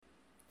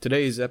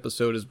Today's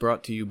episode is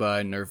brought to you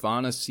by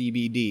Nirvana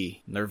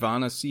CBD.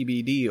 Nirvana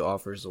CBD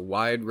offers a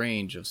wide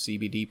range of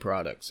CBD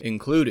products,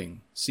 including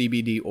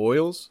CBD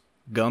oils,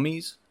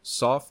 gummies,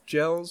 soft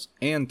gels,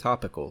 and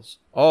topicals,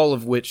 all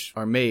of which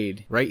are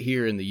made right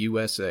here in the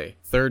USA.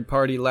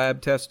 Third-party lab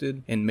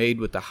tested and made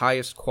with the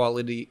highest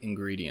quality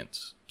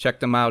ingredients. Check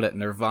them out at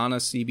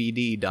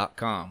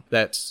nirvanacbd.com.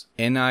 That's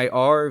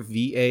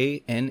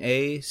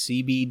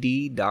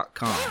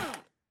NIRVANACBD.com.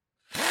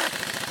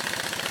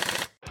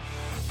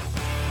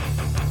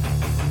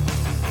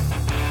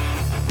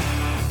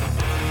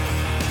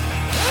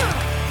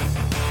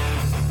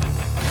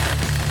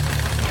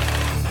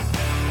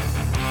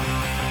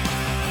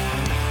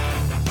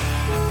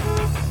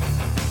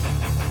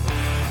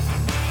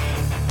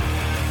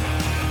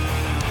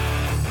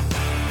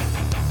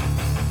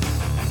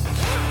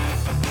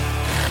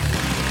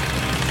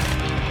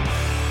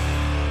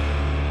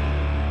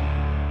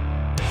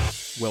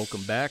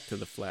 Welcome back to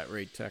the Flat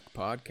Rate Tech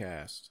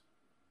Podcast.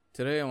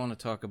 Today I want to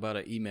talk about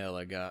an email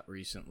I got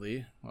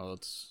recently. Well,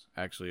 it's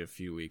actually a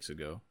few weeks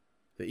ago.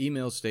 The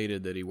email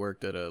stated that he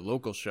worked at a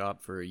local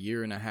shop for a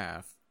year and a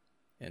half,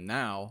 and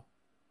now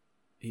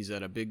he's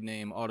at a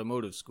big-name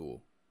automotive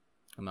school.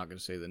 I'm not going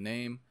to say the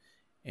name,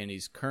 and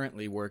he's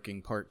currently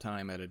working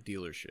part-time at a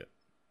dealership.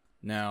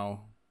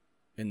 Now,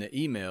 in the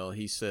email,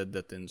 he said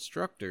that the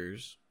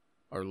instructors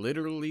are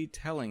literally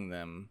telling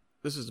them,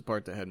 this is the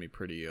part that had me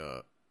pretty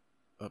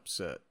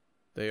upset.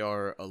 They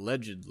are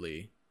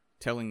allegedly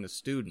telling the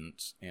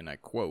students, and I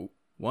quote,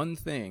 "One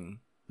thing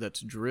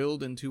that's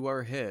drilled into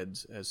our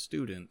heads as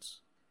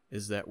students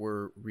is that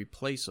we're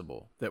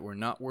replaceable, that we're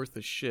not worth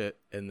a shit,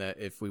 and that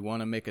if we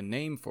want to make a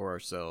name for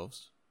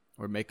ourselves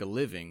or make a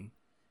living,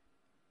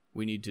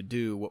 we need to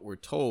do what we're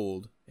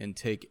told and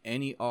take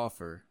any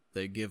offer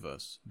they give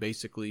us,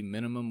 basically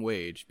minimum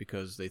wage,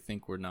 because they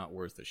think we're not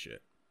worth a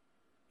shit."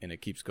 And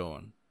it keeps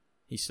going.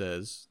 He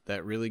says,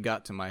 that really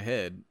got to my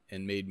head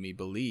and made me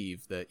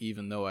believe that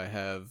even though I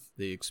have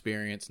the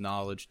experience,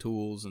 knowledge,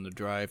 tools, and the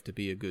drive to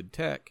be a good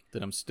tech,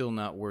 that I'm still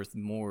not worth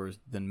more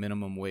than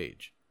minimum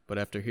wage. But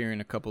after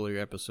hearing a couple of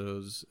your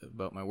episodes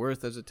about my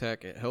worth as a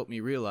tech, it helped me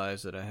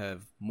realize that I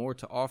have more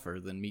to offer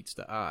than meets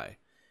the eye,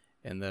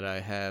 and that I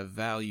have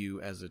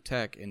value as a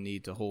tech and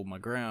need to hold my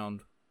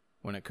ground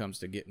when it comes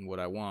to getting what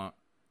I want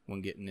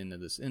when getting into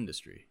this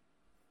industry.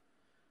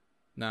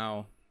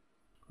 Now,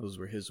 those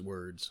were his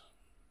words.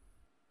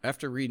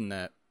 After reading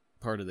that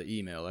part of the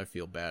email, I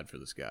feel bad for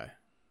this guy.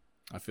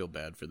 I feel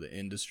bad for the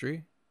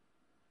industry.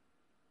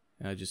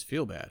 And I just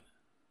feel bad.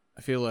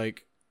 I feel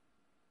like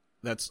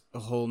that's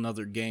a whole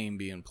nother game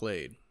being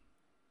played.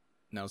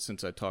 Now,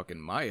 since I talk in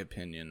my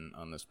opinion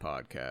on this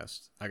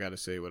podcast, I gotta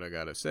say what I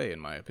gotta say in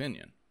my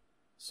opinion.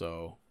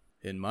 So,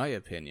 in my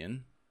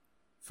opinion,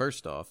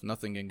 first off,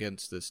 nothing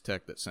against this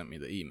tech that sent me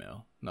the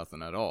email.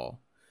 Nothing at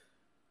all.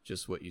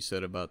 Just what you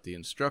said about the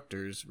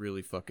instructors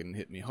really fucking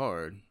hit me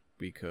hard.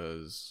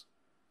 Because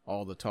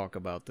all the talk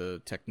about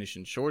the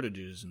technician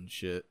shortages and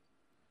shit,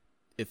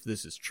 if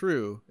this is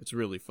true, it's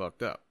really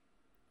fucked up.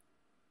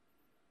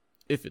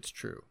 If it's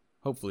true.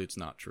 Hopefully it's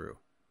not true.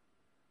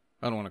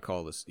 I don't want to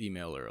call this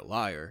emailer a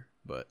liar,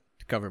 but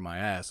to cover my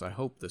ass, I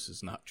hope this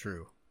is not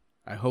true.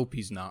 I hope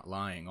he's not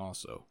lying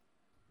also.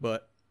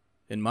 But,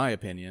 in my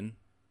opinion,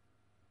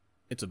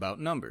 it's about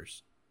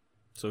numbers.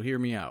 So hear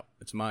me out.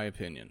 It's my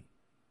opinion.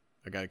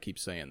 I gotta keep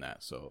saying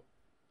that, so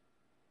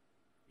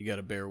you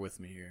gotta bear with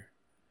me here.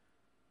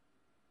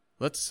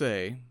 Let's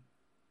say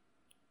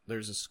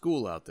there's a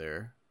school out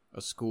there,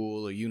 a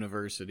school, a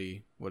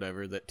university,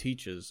 whatever, that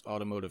teaches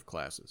automotive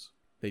classes.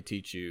 They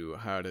teach you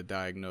how to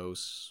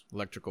diagnose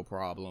electrical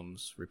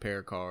problems,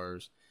 repair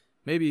cars,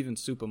 maybe even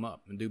soup them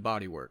up and do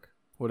body work,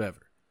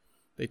 whatever.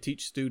 They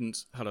teach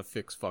students how to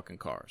fix fucking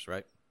cars,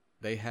 right?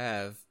 They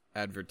have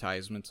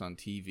advertisements on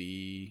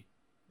TV,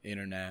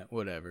 internet,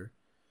 whatever.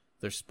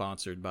 They're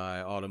sponsored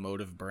by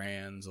automotive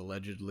brands,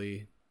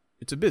 allegedly.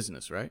 It's a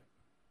business, right?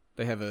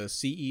 They have a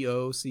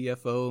CEO,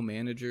 CFO,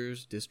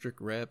 managers,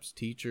 district reps,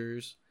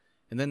 teachers,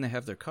 and then they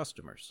have their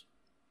customers.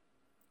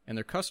 And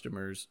their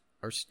customers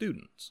are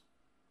students.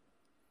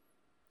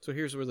 So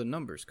here's where the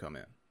numbers come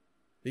in.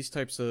 These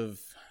types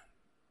of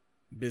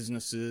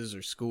businesses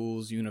or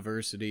schools,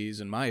 universities,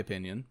 in my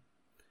opinion,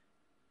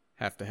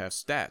 have to have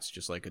stats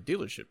just like a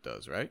dealership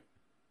does, right?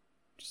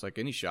 Just like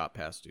any shop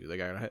has to. They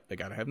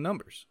gotta have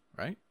numbers,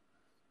 right?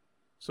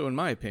 So in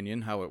my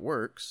opinion, how it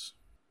works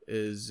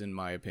is, in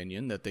my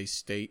opinion, that they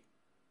state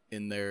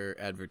in their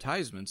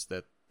advertisements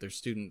that their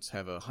students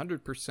have a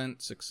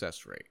 100%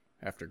 success rate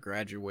after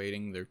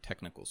graduating their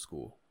technical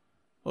school.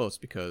 Well, it's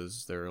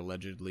because they're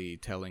allegedly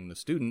telling the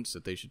students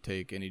that they should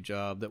take any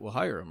job that will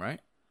hire them,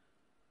 right?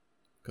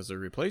 Because they're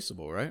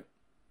replaceable, right?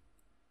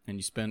 And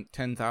you spent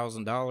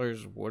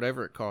 $10,000,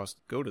 whatever it costs,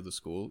 to go to the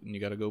school, and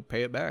you got to go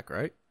pay it back,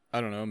 right?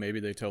 I don't know, maybe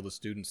they tell the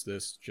students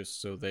this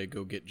just so they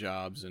go get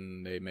jobs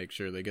and they make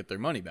sure they get their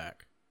money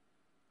back.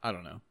 I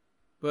don't know.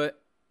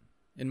 But,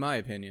 in my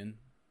opinion,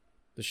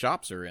 the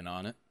shops are in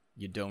on it.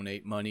 You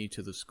donate money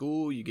to the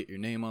school, you get your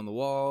name on the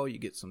wall, you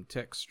get some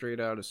techs straight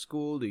out of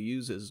school to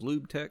use as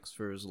lube techs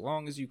for as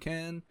long as you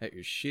can at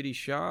your shitty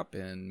shop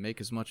and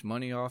make as much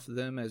money off of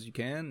them as you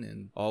can,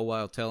 and all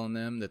while telling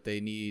them that they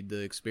need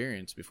the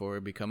experience before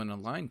becoming a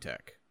line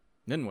tech.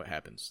 Then what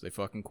happens? They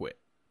fucking quit.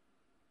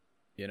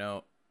 You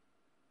know,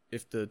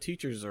 if the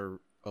teachers are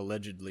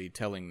allegedly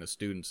telling the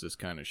students this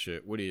kind of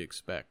shit, what do you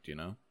expect, you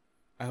know?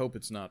 I hope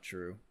it's not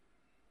true.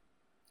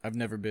 I've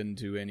never been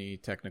to any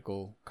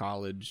technical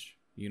college,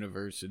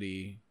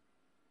 university,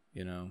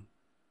 you know.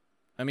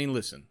 I mean,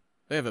 listen,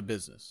 they have a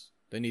business.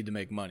 They need to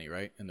make money,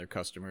 right? And their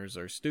customers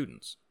are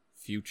students,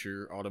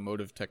 future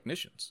automotive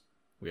technicians.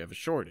 We have a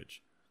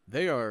shortage.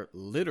 They are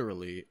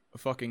literally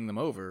fucking them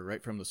over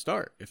right from the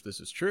start, if this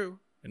is true,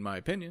 in my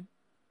opinion.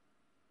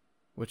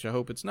 Which I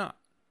hope it's not.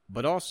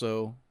 But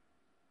also,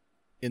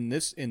 in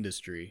this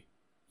industry,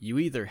 you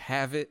either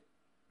have it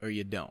or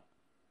you don't.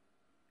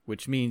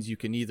 Which means you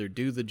can either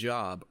do the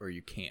job or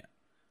you can't.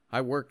 I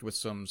worked with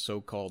some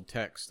so-called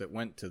techs that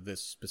went to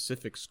this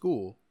specific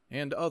school,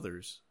 and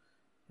others.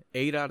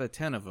 8 out of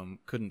 10 of them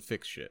couldn't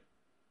fix shit.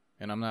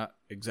 And I'm not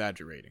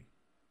exaggerating.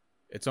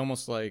 It's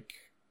almost like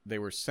they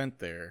were sent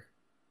there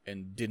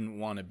and didn't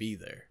want to be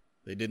there.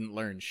 They didn't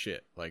learn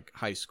shit, like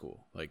high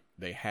school. Like,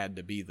 they had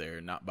to be there,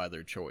 not by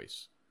their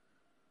choice.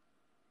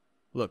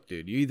 Look,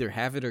 dude, you either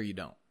have it or you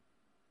don't.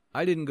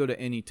 I didn't go to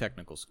any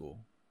technical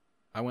school.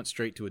 I went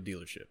straight to a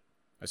dealership.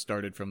 I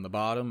started from the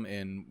bottom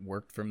and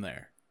worked from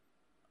there.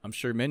 I'm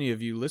sure many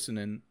of you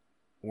listening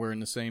were in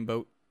the same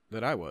boat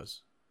that I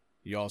was.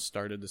 Y'all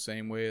started the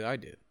same way I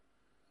did.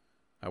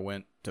 I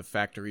went to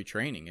factory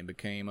training and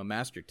became a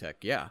master tech,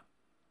 yeah.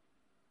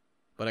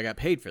 But I got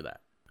paid for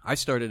that. I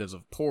started as a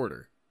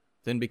porter,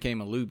 then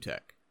became a lube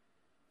tech.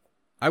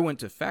 I went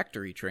to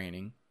factory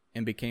training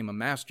and became a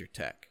master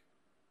tech.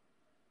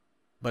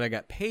 But I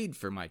got paid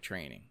for my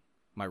training.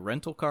 My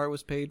rental car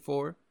was paid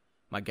for.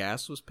 My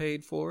gas was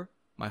paid for.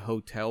 My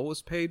hotel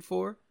was paid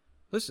for.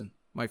 Listen,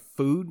 my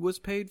food was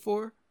paid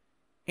for.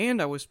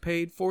 And I was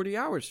paid 40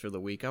 hours for the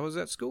week I was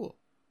at school.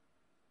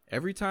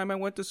 Every time I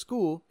went to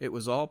school, it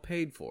was all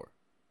paid for.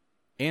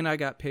 And I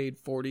got paid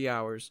 40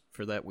 hours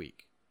for that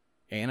week.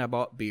 And I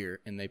bought beer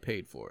and they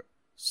paid for it.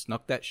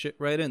 Snuck that shit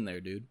right in there,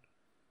 dude.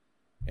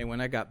 And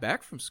when I got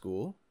back from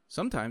school,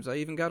 sometimes I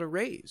even got a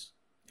raise.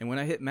 And when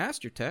I hit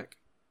Master Tech,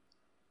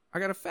 I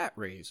got a fat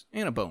raise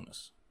and a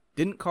bonus.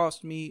 Didn't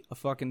cost me a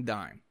fucking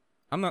dime.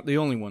 I'm not the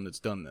only one that's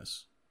done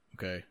this,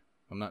 okay?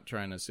 I'm not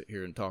trying to sit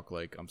here and talk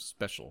like I'm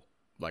special.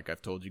 Like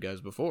I've told you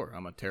guys before,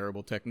 I'm a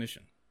terrible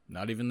technician.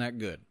 Not even that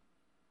good.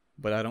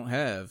 But I don't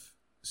have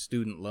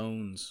student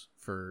loans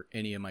for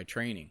any of my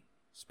training.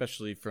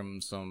 Especially from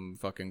some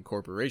fucking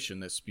corporation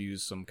that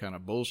spews some kind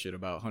of bullshit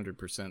about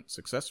 100%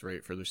 success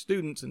rate for their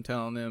students and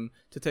telling them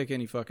to take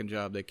any fucking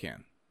job they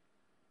can.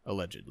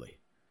 Allegedly.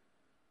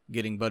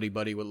 Getting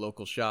buddy-buddy with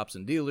local shops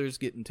and dealers,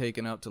 getting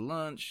taken out to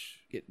lunch,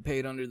 getting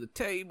paid under the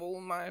table,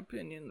 in my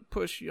opinion, to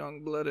push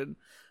young-blooded,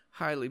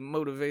 highly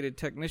motivated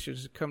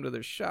technicians to come to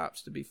their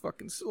shops to be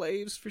fucking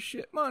slaves for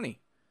shit money.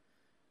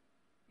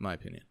 My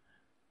opinion.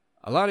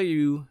 A lot of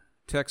you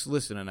techs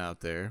listening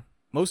out there,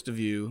 most of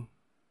you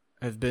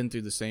have been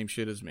through the same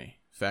shit as me.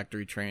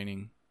 Factory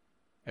training,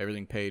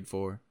 everything paid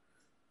for,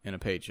 and a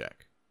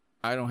paycheck.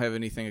 I don't have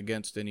anything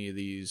against any of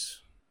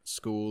these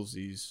schools,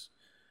 these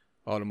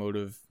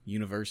automotive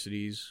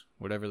universities,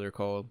 whatever they're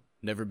called.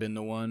 Never been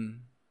to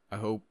one. I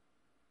hope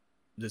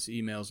this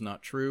email's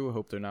not true. I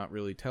hope they're not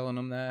really telling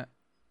them that.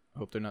 I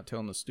hope they're not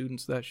telling the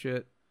students that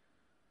shit.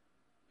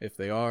 If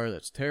they are,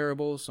 that's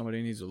terrible.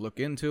 Somebody needs to look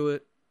into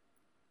it.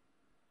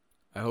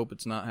 I hope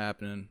it's not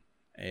happening,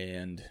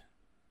 and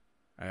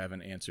I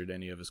haven't answered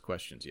any of his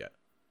questions yet.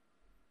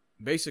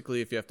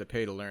 Basically, if you have to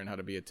pay to learn how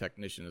to be a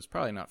technician, it's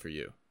probably not for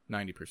you,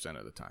 90%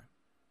 of the time.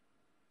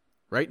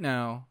 Right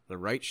now, the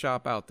right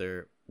shop out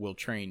there will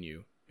train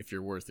you if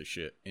you're worth a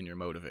shit and you're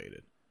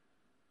motivated.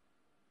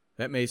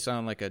 That may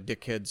sound like a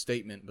dickhead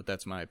statement, but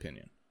that's my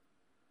opinion.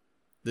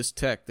 This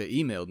tech that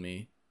emailed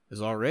me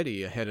is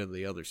already ahead of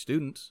the other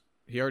students.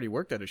 He already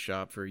worked at a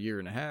shop for 1.5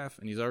 years,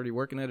 and he's already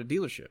working at a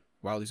dealership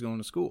while he's going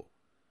to school.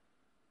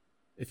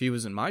 If he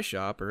was in my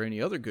shop or any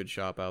other good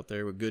shop out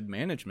there with good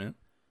management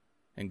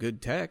and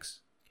good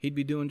techs, he'd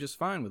be doing just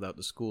fine without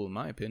the school, in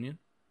my opinion.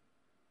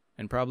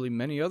 And probably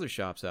many other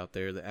shops out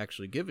there that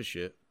actually give a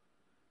shit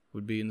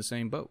would be in the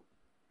same boat.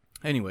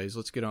 Anyways,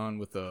 let's get on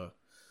with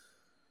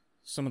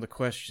some of the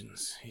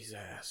questions he's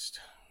asked.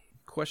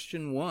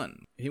 Question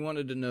 1. He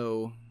wanted to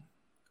know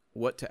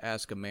what to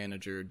ask a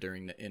manager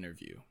during the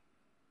interview.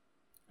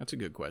 That's a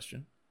good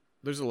question.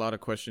 There's a lot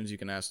of questions you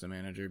can ask the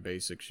manager,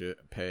 basic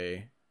shit,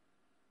 pay,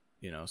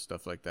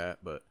 stuff like that.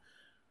 But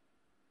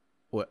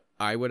what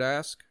I would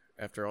ask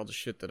after all the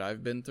shit that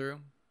I've been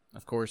through,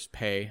 of course,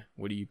 pay.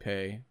 What do you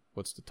pay?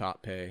 What's the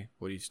top pay?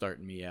 What are you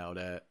starting me out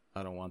at?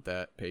 I don't want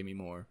that. Pay me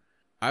more.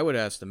 I would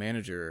ask the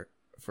manager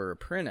for a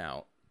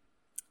printout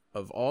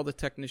of all the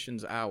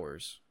technicians'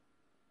 hours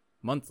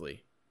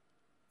monthly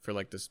for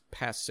like this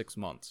past 6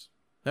 months.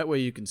 That way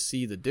you can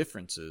see the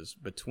differences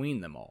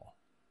between them all.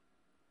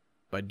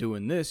 By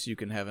doing this, you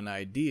can have an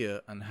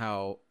idea on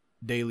how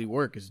daily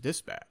work is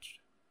dispatched.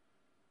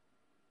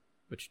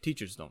 But your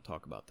teachers don't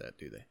talk about that,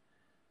 do they?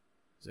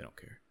 Because they don't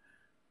care,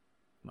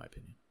 in my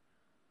opinion.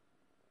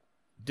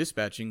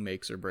 Dispatching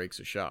makes or breaks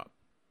a shop.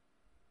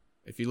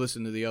 If you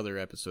listen to the other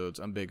episodes,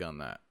 I'm big on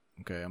that.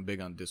 Okay, I'm big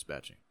on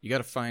dispatching. You got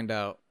to find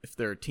out if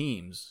there are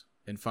teams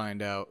and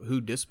find out who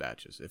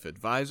dispatches. If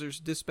advisors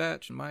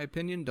dispatch, in my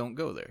opinion, don't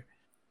go there.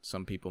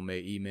 Some people may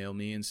email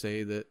me and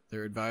say that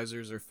their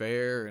advisors are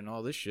fair and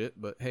all this shit,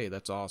 but hey,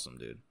 that's awesome,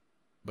 dude.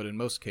 But in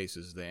most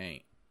cases, they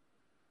ain't.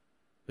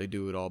 They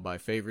do it all by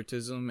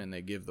favoritism, and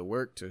they give the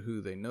work to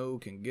who they know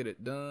can get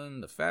it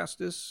done the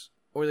fastest,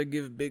 or they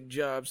give big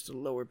jobs to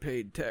lower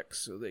paid techs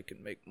so they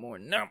can make more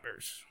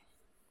numbers.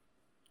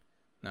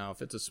 Now,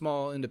 if it's a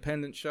small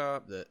independent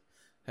shop that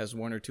has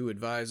one or two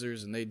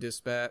advisors and they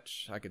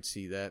dispatch, I could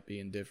see that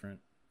being different,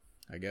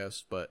 I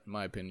guess. But in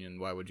my opinion,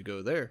 why would you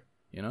go there,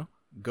 you know?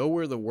 Go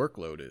where the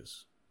workload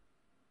is.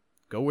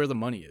 Go where the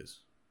money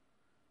is.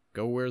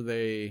 Go where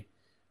they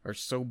are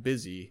so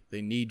busy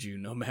they need you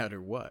no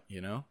matter what,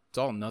 you know? It's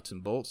all nuts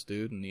and bolts,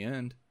 dude, in the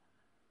end.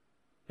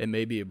 It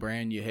may be a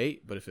brand you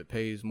hate, but if it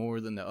pays more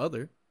than the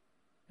other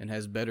and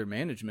has better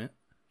management,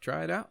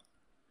 try it out.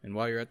 And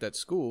while you're at that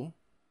school,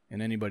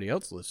 and anybody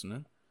else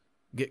listening,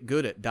 get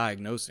good at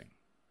diagnosing.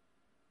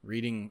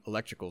 Reading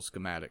electrical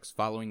schematics,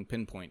 following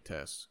pinpoint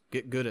tests.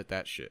 Get good at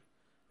that shit.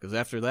 Because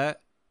after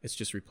that, it's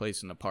just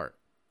replacing a part.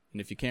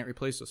 And if you can't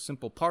replace a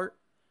simple part,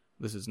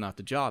 this is not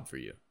the job for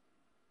you.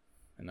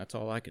 And that's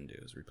all I can do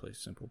is replace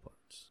simple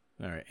parts.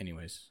 Alright,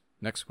 anyways,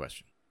 next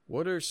question.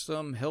 What are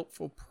some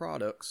helpful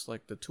products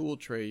like the tool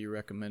tray you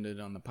recommended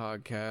on the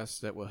podcast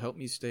that will help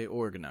me stay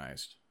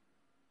organized?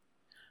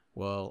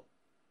 Well,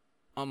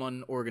 I'm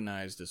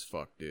unorganized as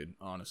fuck, dude,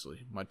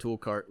 honestly. My tool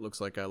cart looks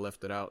like I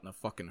left it out in a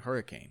fucking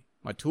hurricane.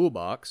 My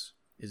toolbox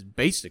is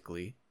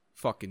basically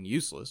fucking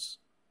useless,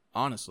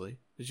 honestly.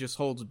 It just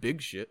holds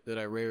big shit that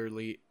I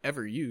rarely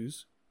ever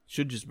use.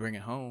 Should just bring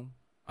it home.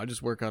 I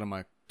just work out of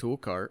my tool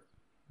cart.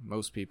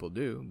 Most people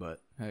do,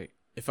 but hey.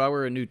 If I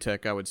were a new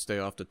tech, I would stay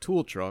off the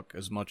tool truck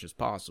as much as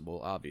possible,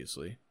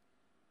 obviously.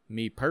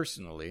 Me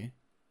personally,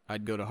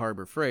 I'd go to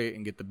Harbor Freight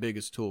and get the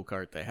biggest tool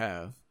cart they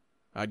have.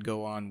 I'd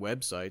go on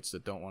websites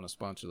that don't want to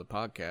sponsor the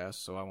podcast,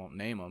 so I won't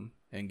name them,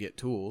 and get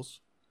tools.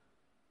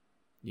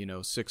 You know,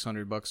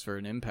 $600 for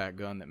an impact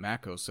gun that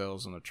Matco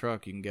sells on a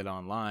truck you can get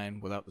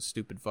online without the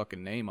stupid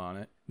fucking name on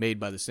it, made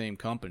by the same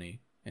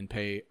company, and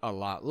pay a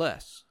lot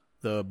less.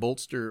 The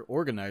bolster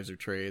organizer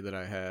tray that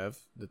I have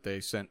that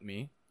they sent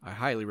me, I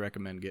highly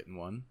recommend getting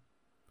one.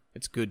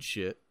 It's good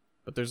shit.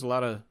 But there's a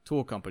lot of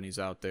tool companies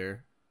out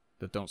there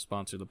that don't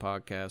sponsor the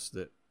podcast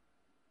that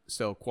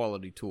sell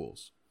quality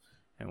tools.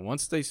 And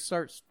once they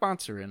start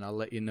sponsoring, I'll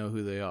let you know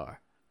who they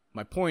are.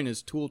 My point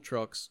is tool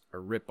trucks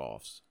are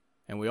rip-offs.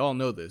 And we all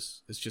know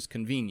this. It's just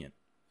convenient.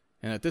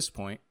 And at this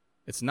point,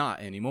 it's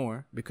not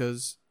anymore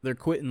because they're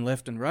quitting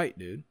left and right,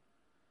 dude.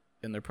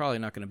 And they're probably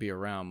not going to be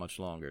around much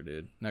longer,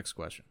 dude. Next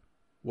question.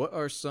 What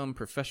are some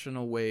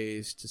professional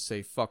ways to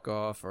say fuck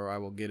off or I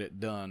will get it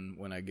done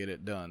when I get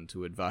it done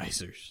to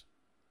advisors?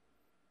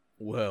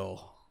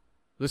 Well,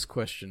 this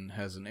question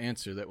has an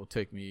answer that will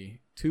take me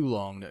too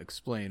long to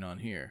explain on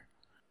here.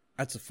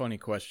 That's a funny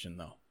question,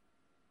 though.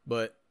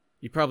 But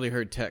you probably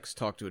heard techs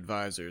talk to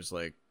advisors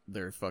like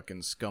they're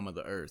fucking scum of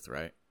the earth,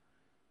 right?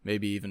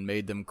 Maybe even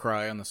made them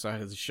cry on the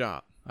side of the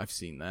shop. I've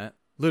seen that.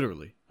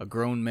 Literally, a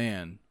grown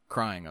man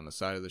crying on the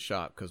side of the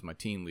shop because my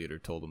team leader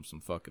told him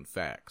some fucking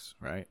facts,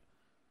 right?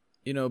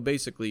 You know,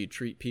 basically you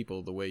treat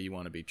people the way you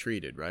want to be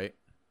treated, right?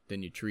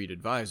 Then you treat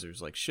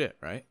advisors like shit,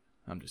 right?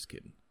 I'm just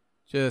kidding.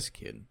 Just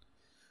kidding.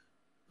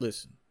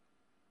 Listen,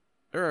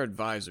 there are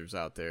advisors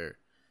out there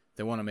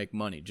that want to make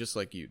money just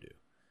like you do.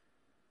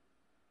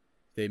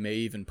 They may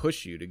even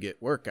push you to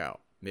get work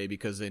out. Maybe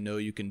because they know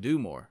you can do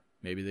more.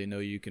 Maybe they know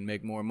you can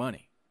make more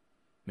money.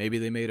 Maybe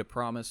they made a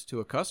promise to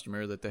a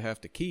customer that they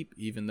have to keep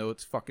even though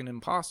it's fucking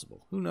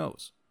impossible. Who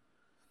knows?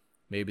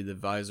 Maybe the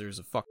advisor's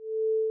a fuck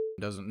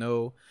doesn't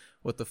know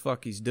what the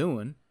fuck he's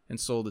doing and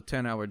sold a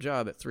 10-hour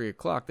job at 3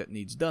 o'clock that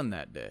needs done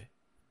that day.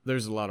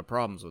 There's a lot of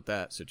problems with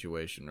that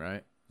situation,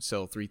 right?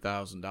 Sell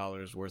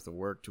 $3,000 worth of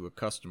work to a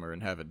customer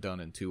and have it done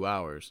in 2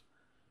 hours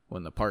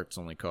when the parts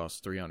only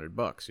cost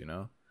 $300, you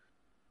know?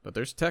 But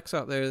there's techs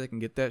out there that can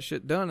get that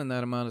shit done in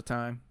that amount of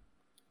time.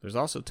 There's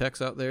also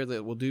techs out there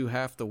that will do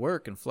half the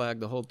work and flag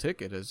the whole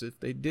ticket as if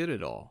they did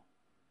it all.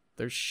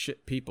 There's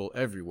shit people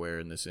everywhere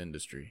in this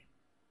industry.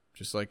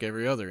 Just like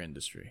every other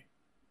industry.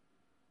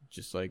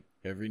 Just like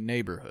every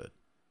neighborhood.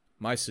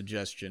 My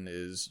suggestion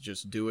is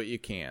just do what you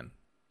can.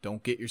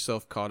 Don't get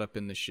yourself caught up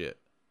in the shit.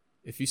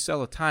 If you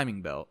sell a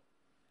timing belt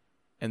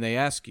and they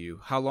ask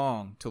you how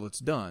long till it's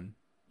done,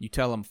 you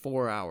tell them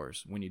 4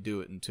 hours when you do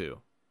it in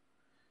 2.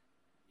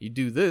 You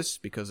do this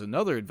because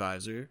another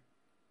advisor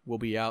will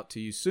be out to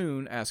you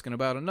soon asking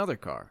about another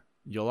car.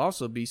 You'll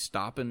also be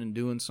stopping and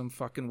doing some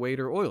fucking weight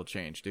or oil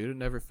change, dude. It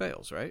never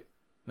fails, right?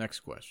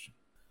 Next question.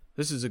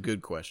 This is a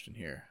good question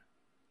here.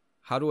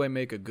 How do I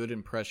make a good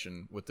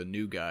impression with the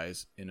new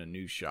guys in a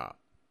new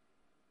shop?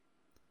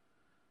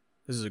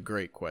 This is a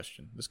great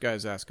question. This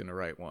guy's asking the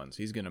right ones.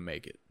 He's going to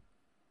make it.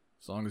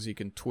 As long as he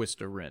can twist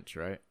a wrench,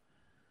 right?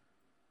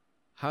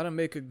 How to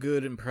make a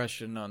good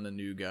impression on the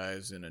new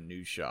guys in a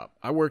new shop.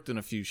 I worked in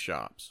a few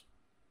shops.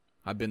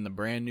 I've been the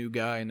brand new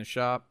guy in the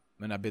shop,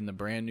 and I've been the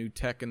brand new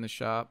tech in the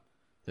shop,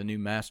 the new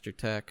master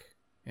tech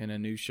in a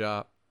new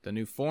shop, the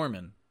new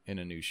foreman in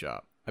a new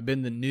shop. I've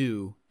been the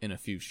new in a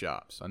few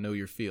shops. I know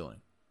your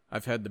feeling.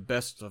 I've had the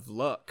best of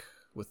luck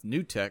with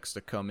new techs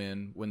that come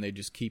in when they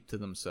just keep to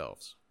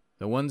themselves.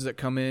 The ones that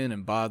come in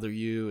and bother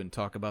you and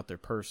talk about their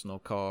personal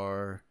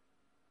car,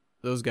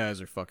 those guys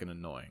are fucking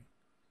annoying.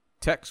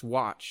 Techs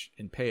watch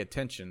and pay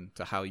attention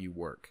to how you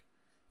work.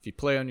 If you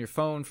play on your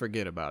phone,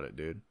 forget about it,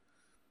 dude.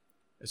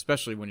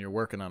 Especially when you're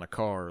working on a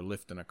car or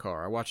lifting a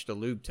car. I watched a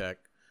lube tech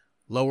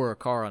lower a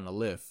car on the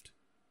lift.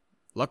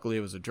 Luckily,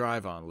 it was a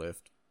drive-on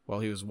lift while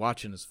he was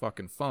watching his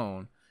fucking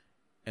phone,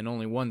 and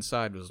only one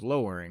side was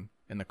lowering,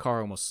 and the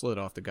car almost slid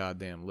off the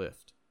goddamn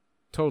lift.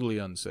 Totally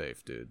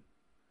unsafe, dude.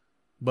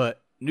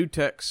 But new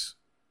techs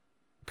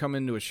come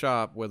into a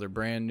shop, whether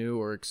brand new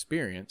or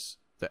experienced,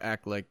 that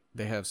act like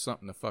they have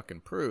something to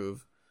fucking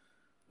prove.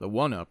 The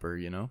one-upper,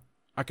 you know.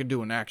 I can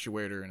do an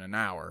actuator in an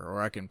hour,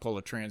 or I can pull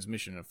a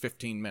transmission in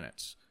 15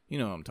 minutes. You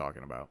know what I'm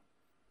talking about.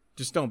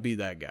 Just don't be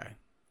that guy.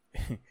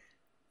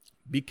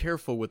 Be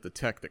careful with the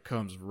tech that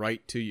comes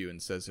right to you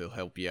and says he'll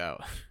help you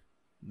out.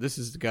 This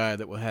is the guy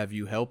that will have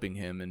you helping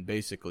him and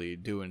basically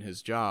doing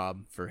his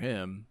job for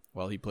him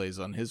while he plays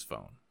on his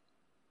phone.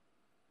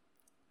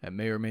 That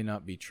may or may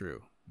not be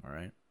true,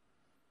 alright?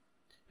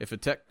 If a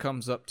tech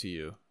comes up to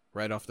you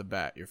right off the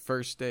bat, your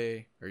first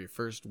day or your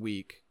first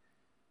week,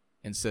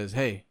 and says,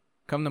 hey,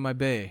 come to my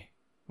bay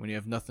when you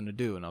have nothing to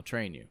do and I'll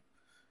train you.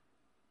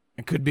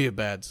 It could be a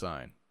bad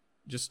sign.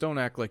 Just don't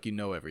act like you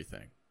know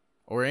everything.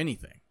 Or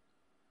anything.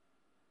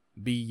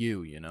 Be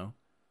you, you know?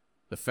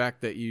 The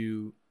fact that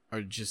you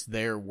are just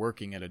there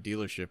working at a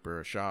dealership or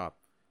a shop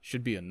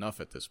should be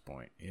enough at this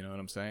point. You know what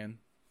I'm saying?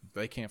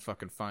 They can't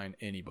fucking find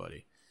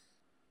anybody.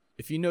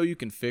 If you know you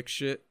can fix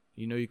shit,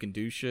 you know you can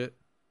do shit,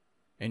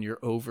 and you're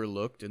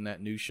overlooked in that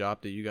new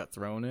shop that you got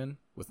thrown in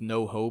with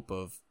no hope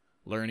of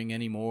learning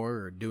any more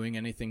or doing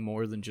anything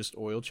more than just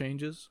oil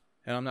changes.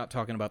 And I'm not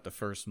talking about the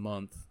first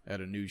month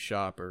at a new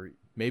shop or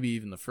maybe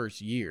even the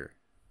first year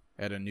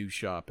at a new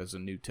shop as a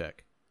new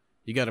tech.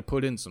 You got to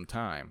put in some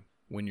time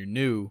when you're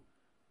new,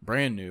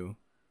 brand new.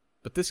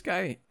 But this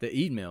guy that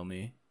emailed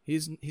me,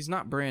 he's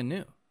not brand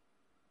new.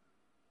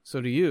 So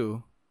to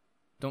you,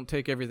 don't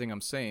take everything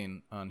I'm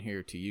saying on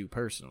here to you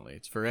personally.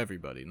 It's for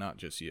everybody, not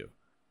just you.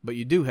 But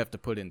you do have to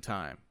put in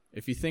time.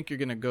 If you think you're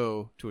going to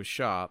go to a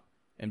shop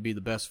and be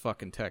the best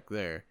fucking tech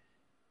there,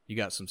 you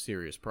got some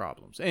serious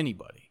problems.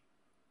 Anybody.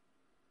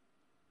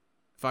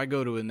 If I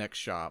go to a next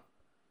shop,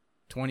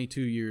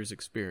 22 years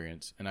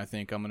experience, and I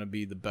think I'm going to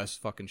be the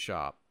best fucking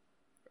shop,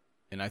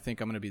 and I think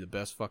I'm going to be the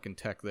best fucking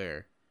tech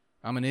there,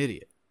 I'm an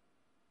idiot.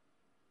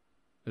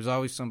 There's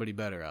always somebody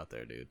better out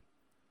there, dude.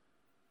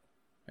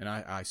 And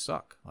I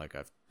suck, like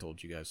I've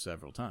told you guys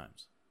several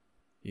times.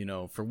 You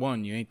know, for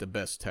one, you ain't the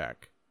best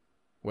tech.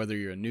 Whether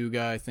you're a new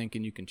guy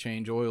thinking you can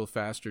change oil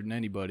faster than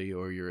anybody,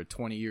 or you're a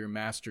 20-year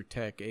master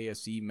tech,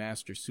 ASE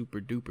master super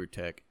duper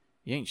tech,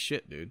 you ain't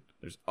shit, dude.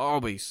 There's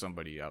always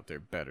somebody out there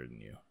better than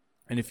you.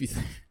 And if you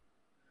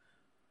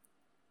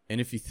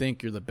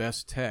think you're the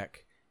best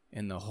tech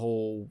in the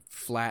whole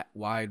flat,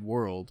 wide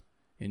world,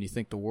 and you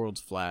think the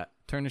world's flat,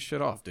 turn this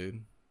shit off,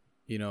 dude.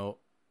 You know,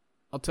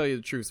 I'll tell you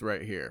the truth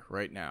right here,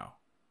 right now.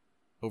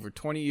 Over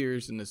 20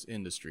 years in this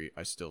industry,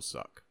 I still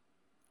suck.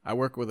 I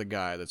work with a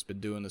guy that's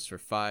been doing this for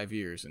 5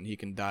 years, and he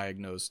can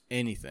diagnose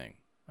anything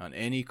on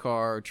any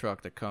car or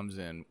truck that comes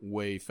in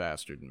way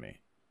faster than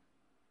me.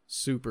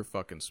 Super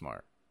fucking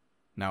smart.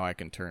 Now I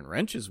can turn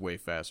wrenches way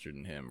faster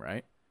than him,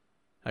 right?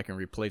 I can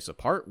replace a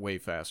part way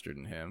faster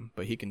than him,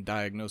 but he can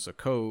diagnose a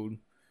code,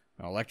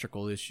 an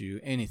electrical issue,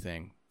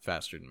 anything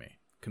faster than me.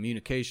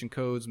 Communication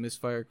codes,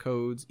 misfire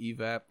codes,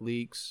 evap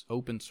leaks,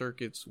 open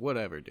circuits,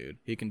 whatever, dude.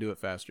 He can do it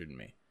faster than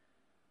me.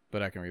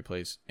 But I can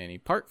replace any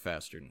part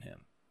faster than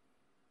him.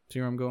 See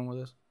where I'm going with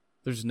this?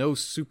 There's no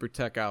super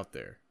tech out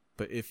there.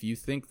 But if you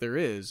think there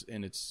is,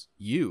 and it's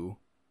you,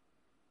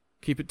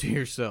 keep it to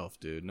yourself,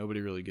 dude.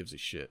 Nobody really gives a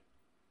shit.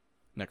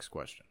 Next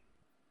question.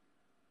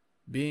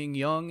 Being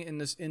young in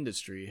this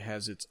industry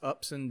has its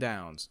ups and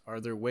downs. Are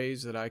there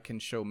ways that I can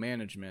show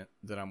management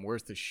that I'm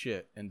worth a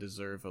shit and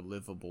deserve a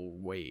livable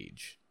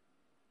wage?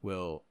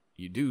 Well,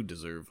 you do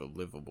deserve a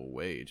livable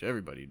wage.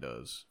 Everybody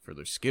does. For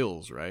their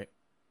skills, right?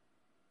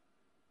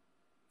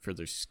 For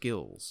their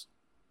skills.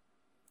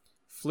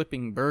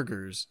 Flipping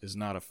burgers is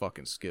not a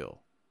fucking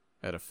skill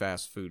at a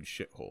fast food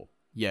shithole.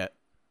 Yet,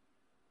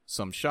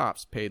 some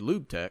shops pay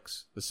lube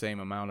techs the same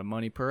amount of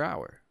money per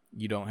hour.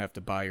 You don't have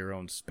to buy your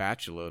own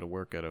spatula to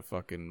work at a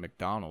fucking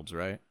McDonald's,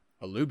 right?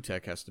 A lube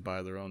tech has to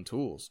buy their own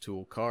tools.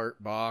 Tool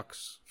cart,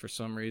 box, for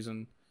some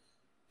reason,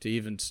 to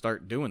even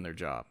start doing their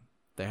job.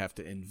 They have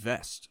to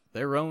invest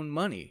their own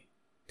money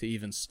to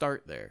even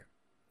start there.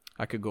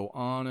 I could go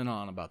on and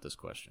on about this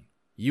question.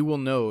 You will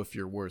know if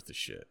you're worth a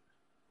shit.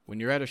 When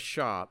you're at a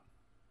shop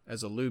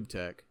as a lube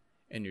tech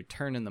and you're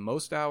turning the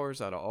most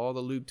hours out of all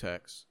the lube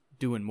techs,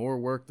 doing more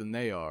work than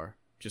they are,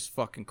 just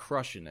fucking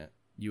crushing it.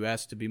 You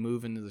ask to be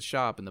moved into the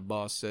shop, and the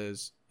boss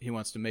says he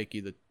wants to make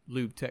you the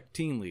lube tech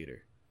team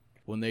leader.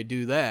 When they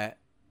do that,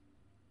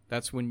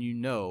 that's when you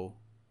know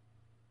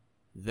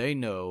they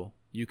know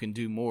you can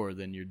do more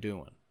than you're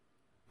doing.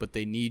 But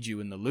they need you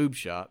in the lube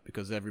shop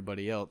because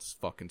everybody else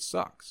fucking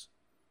sucks.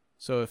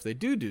 So if they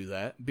do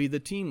that, be the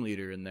team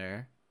leader in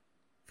there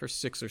for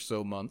 6 or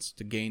so months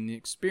to gain the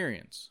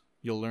experience.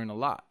 You'll learn a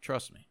lot,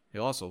 trust me.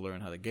 You'll also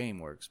learn how the game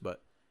works.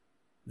 But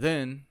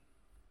then,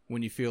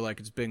 when you feel like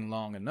it's been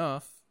long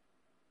enough,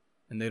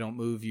 and they don't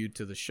move you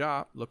to the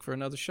shop, look for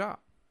another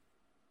shop.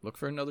 Look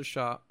for another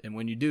shop, and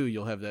when you do,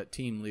 you'll have that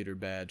team leader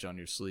badge on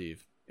your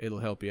sleeve. It'll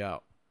help you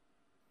out.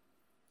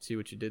 See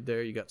what you did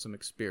there? You got some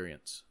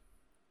experience.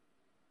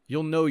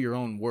 You'll know your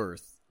own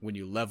worth when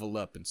you level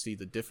up and see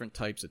the different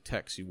types of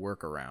techs you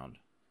work around.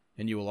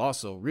 And you will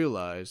also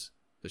realize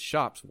the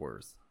shop's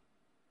worth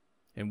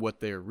and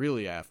what they're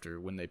really after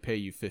when they pay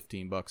you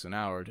 $15 an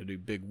hour to do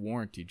big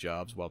warranty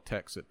jobs while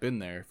techs that been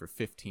there for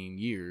 15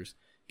 years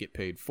get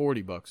paid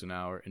 $40 an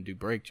hour and do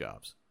brake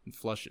jobs and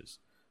flushes.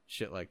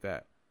 Shit like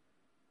that.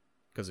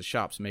 Because the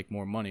shops make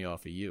more money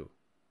off of you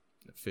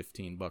at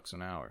 $15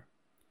 an hour.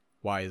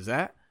 Why is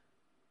that?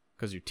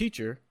 Because your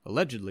teacher,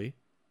 allegedly,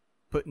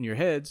 put in your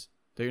heads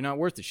that you're not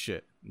worth a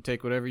shit and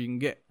take whatever you can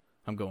get.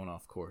 I'm going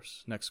off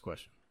course. Next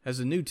question. As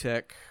a new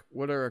tech,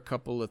 what are a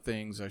couple of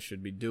things I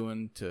should be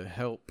doing to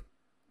help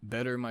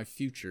better my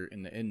future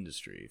in the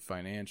industry?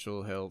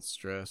 Financial, health,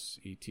 stress,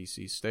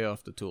 etc. Stay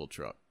off the tool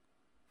truck.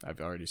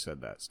 I've already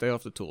said that. Stay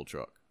off the tool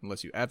truck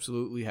unless you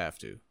absolutely have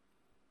to.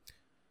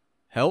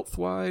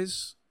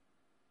 Health-wise,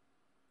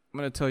 I'm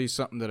going to tell you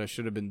something that I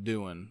should have been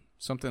doing.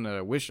 Something that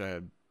I wish I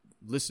had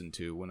listened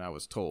to when I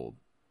was told.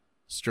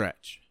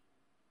 Stretch.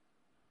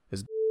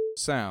 As it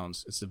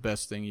sounds, it's the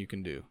best thing you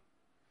can do.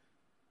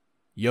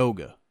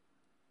 Yoga.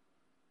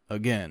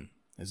 Again,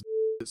 as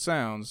it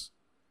sounds,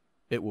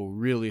 it will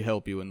really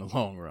help you in the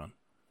long run.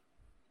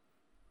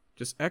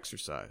 Just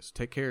exercise.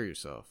 Take care of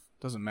yourself.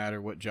 Doesn't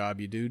matter what job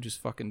you do,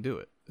 just fucking do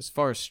it. As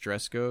far as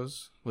stress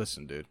goes,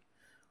 listen, dude.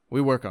 We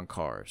work on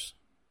cars.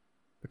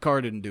 The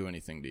car didn't do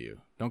anything to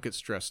you. Don't get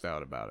stressed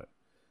out about it.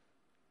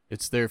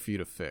 It's there for you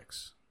to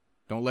fix.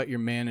 Don't let your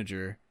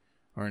manager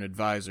or an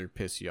advisor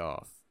piss you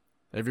off.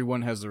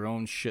 Everyone has their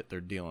own shit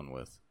they're dealing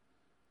with.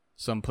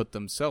 Some put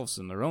themselves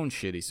in their own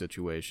shitty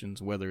situations,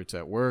 whether it's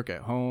at work,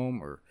 at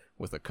home, or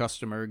with a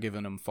customer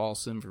giving them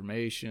false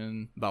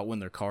information about when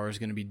their car is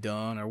going to be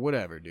done or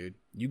whatever, dude.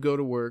 You go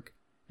to work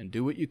and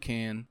do what you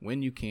can,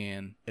 when you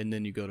can, and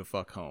then you go to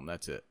fuck home.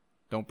 That's it.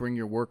 Don't bring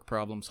your work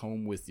problems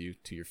home with you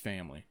to your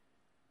family.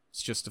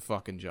 It's just a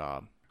fucking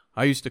job.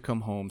 I used to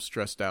come home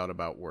stressed out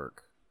about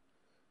work.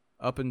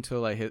 Up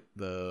until I hit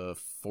the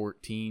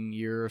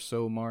 14-year or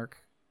so mark.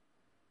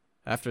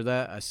 After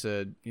that, I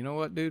said, you know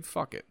what, dude?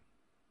 Fuck it.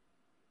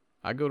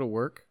 I go to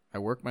work. I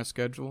work my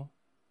schedule.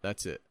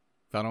 That's it.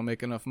 If I don't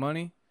make enough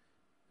money,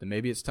 then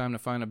maybe it's time to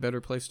find a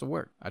better place to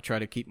work. I try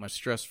to keep my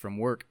stress from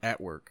work at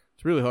work.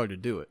 It's really hard to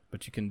do it,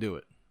 but you can do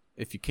it.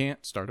 If you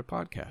can't, start a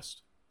podcast.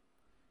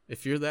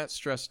 If you're that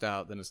stressed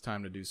out, then it's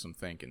time to do some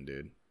thinking,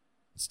 dude.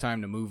 It's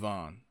time to move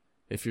on.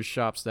 If your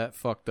shop's that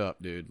fucked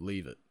up, dude,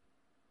 leave it.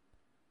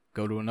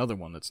 Go to another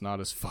one that's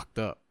not as fucked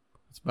up.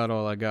 That's about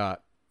all I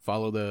got.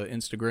 Follow the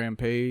Instagram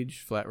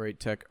page,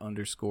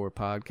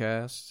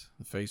 FlatRateTech_podcast.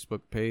 The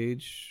Facebook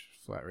page,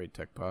 Flat Rate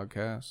Tech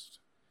Podcast.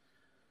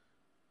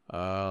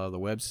 The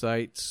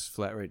website's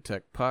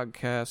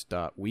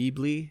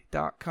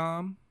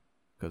FlatRateTechPodcast.weebly.com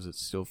because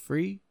it's still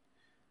free.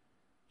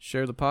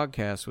 Share the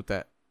podcast with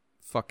that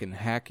fucking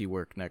hack you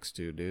work next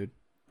to, dude.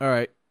 All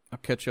right. I'll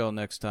catch y'all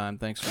next time.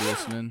 Thanks for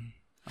listening.